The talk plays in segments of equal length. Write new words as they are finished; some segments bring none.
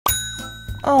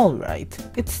Alright,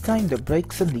 it's time to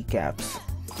break some kneecaps.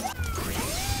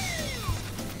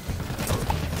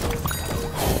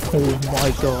 Oh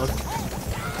my god.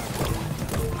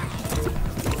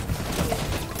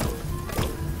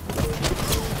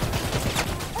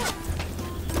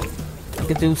 I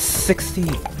could do 60...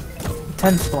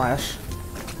 10 splash.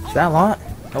 Is that a lot?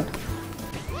 Nope.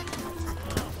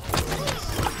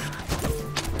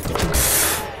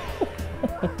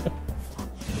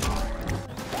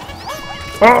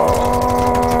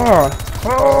 Oh!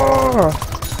 Oh!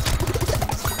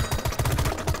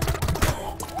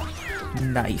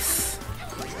 Nice.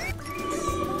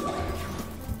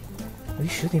 What are you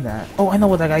shooting at? Oh, I know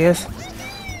what that guy is.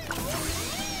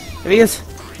 There he is.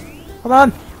 Hold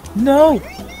on. No!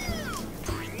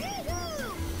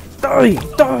 Die!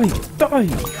 Die! Die!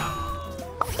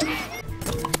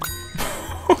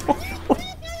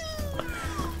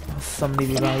 So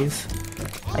many guys.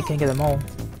 I can't get them all.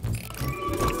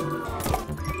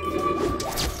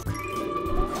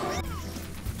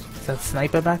 Is that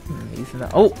sniper back? He's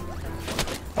not. Oh!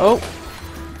 Oh!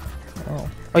 Oh.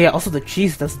 Oh yeah, also the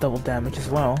cheese does double damage as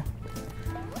well.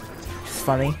 Which is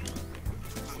funny.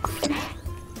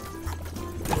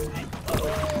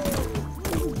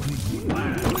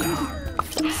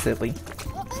 Silly.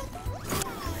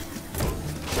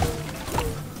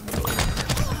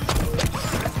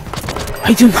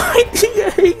 I do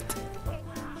 98!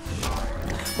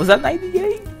 Was that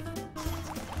 98?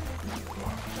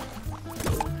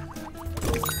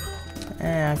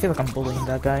 I feel like I'm bullying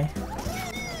that guy.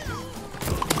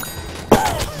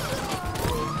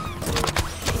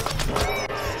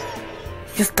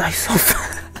 He just dies so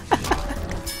fast.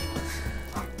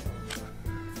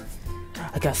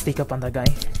 I gotta sneak up on that guy.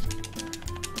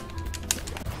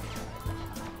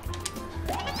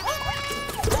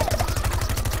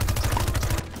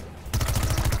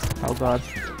 Oh god.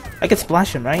 I can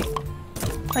splash him, right?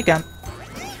 I can.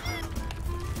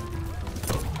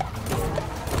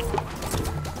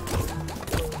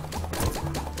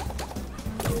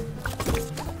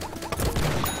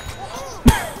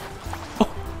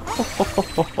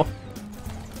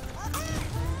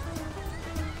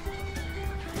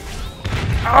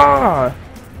 Ah!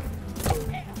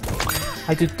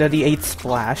 I do 38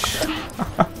 splash.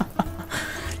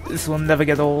 This will never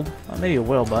get old. Well, maybe it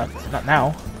will, but not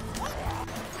now.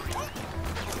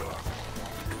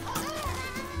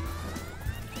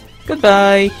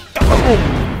 Goodbye!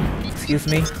 Oh! Excuse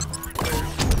me.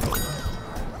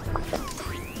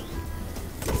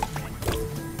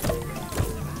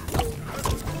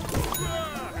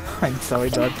 I'm sorry,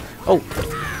 bud. Oh!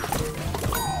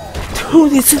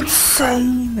 Dude, it's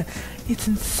insane! It's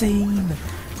insane!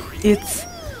 It's...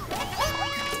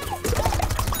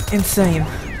 insane.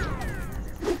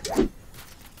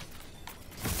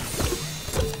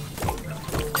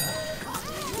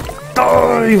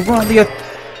 Die! Run the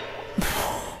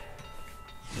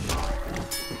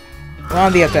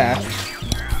on the attack.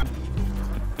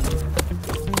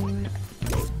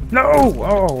 No!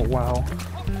 Oh, wow.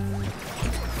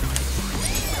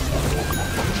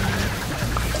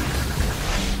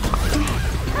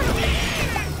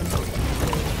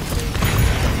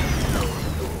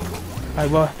 Alright,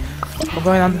 well, we're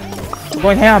going on. We're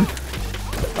going ham.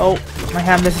 Oh, my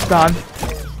hamness is gone.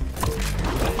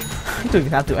 I don't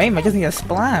even have to aim, I just need a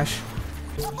splash.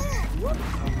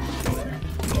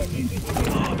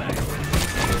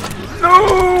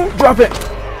 No! Drop it!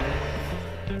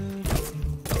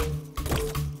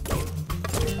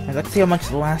 And let's see how much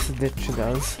the last ditch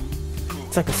does.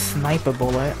 It's like a sniper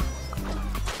bullet.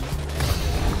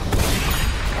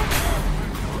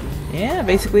 Yeah,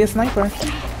 basically a sniper.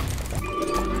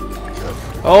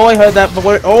 Oh, I heard that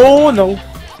word. Oh, no!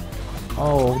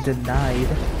 Oh, denied.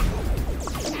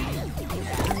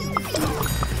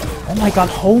 Oh my god,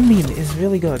 homing is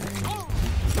really good.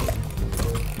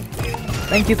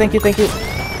 Thank you, thank you, thank you.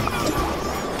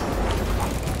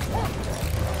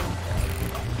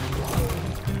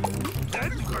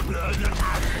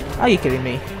 Are you kidding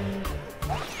me?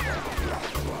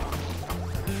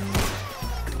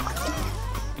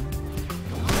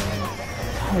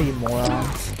 Oh, you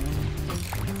morons.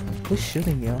 Who's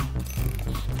shooting you?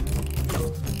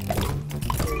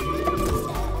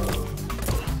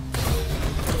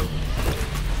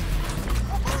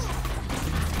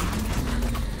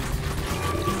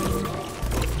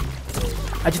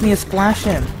 I just need to splash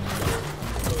him.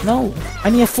 No, I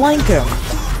need to flank him.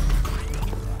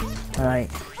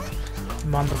 Alright.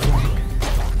 I'm on the flank.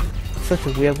 Such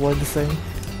a weird word to say.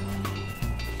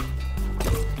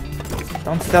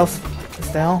 Don't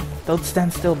don't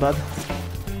stand still, bud.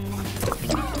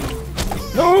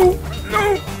 No!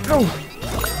 No! No!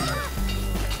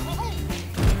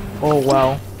 Oh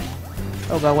wow.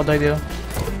 Oh god, what do I do?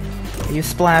 You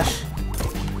splash.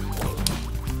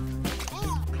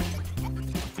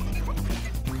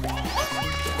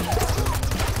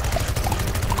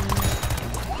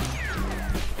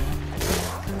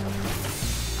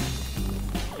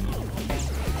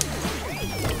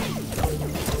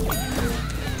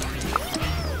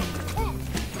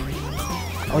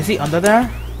 Oh, is he under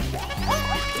there?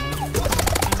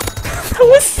 That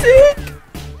was sick!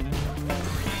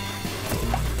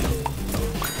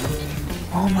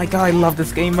 Oh my god, I love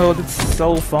this game mode. It's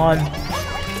so fun.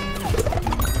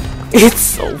 It's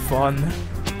so fun.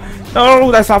 No,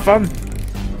 that's not fun.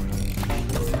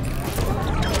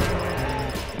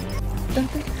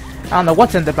 I don't know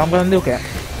what's in there, but I'm gonna nuke it.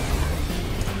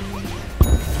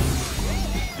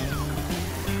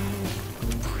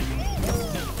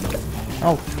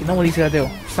 Oh, you know what he's gonna do.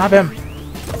 Stop him!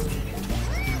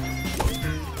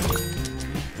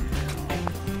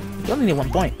 You only need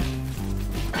 1 point.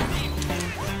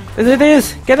 There it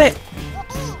is! Get it!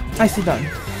 Nicely done.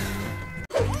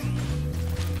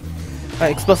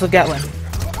 Alright, explosive Gatling.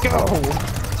 Go!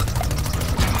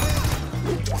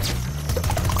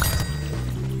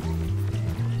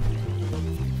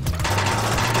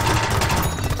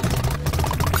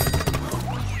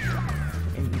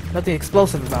 Nothing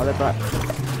explosive about it, but...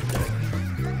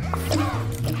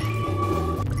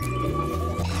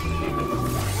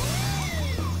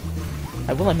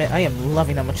 I will admit, I am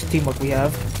loving how much teamwork we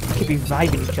have. We keep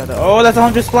reviving each other. Oh, that's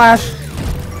 100 splash!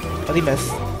 But he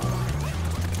missed.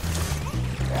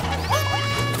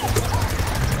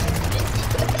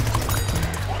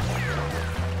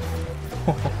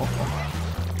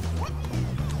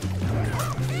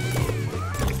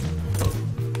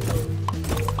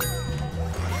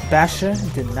 Basher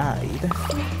denied.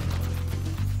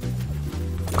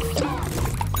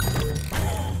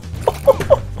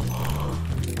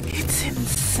 It's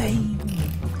insane.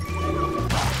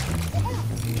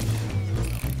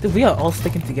 Dude, we are all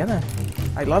sticking together.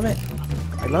 I love it.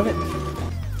 I love it.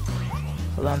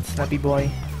 Hold on, snappy boy.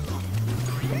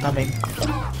 I'm coming.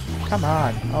 Come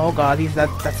on. Oh god,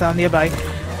 that's down nearby.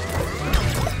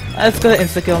 That's gonna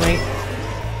insta kill me.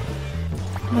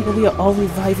 Oh my god, we are all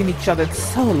reviving each other. It's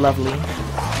so lovely.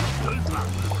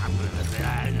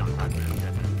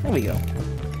 There we go.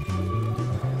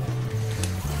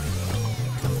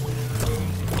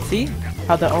 See?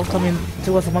 How they're all coming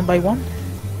to us one by one?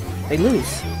 They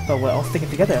lose, but we're all sticking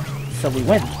together, so we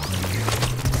win.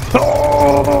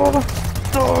 Oh!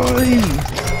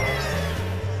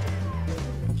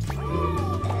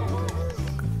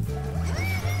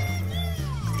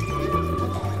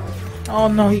 Oh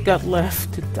no, he got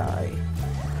left to die.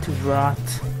 To rot.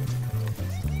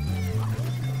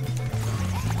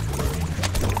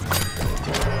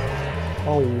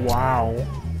 Oh wow.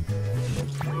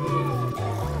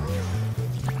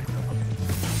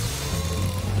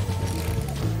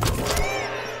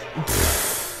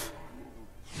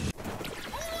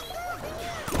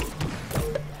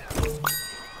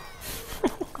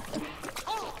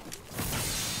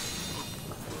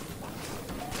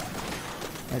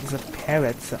 There's a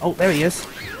parrot. Oh, there he is.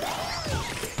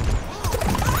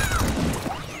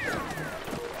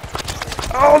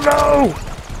 Oh no!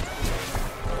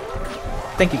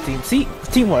 Thank you, team. See,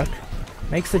 teamwork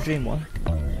makes the dream work.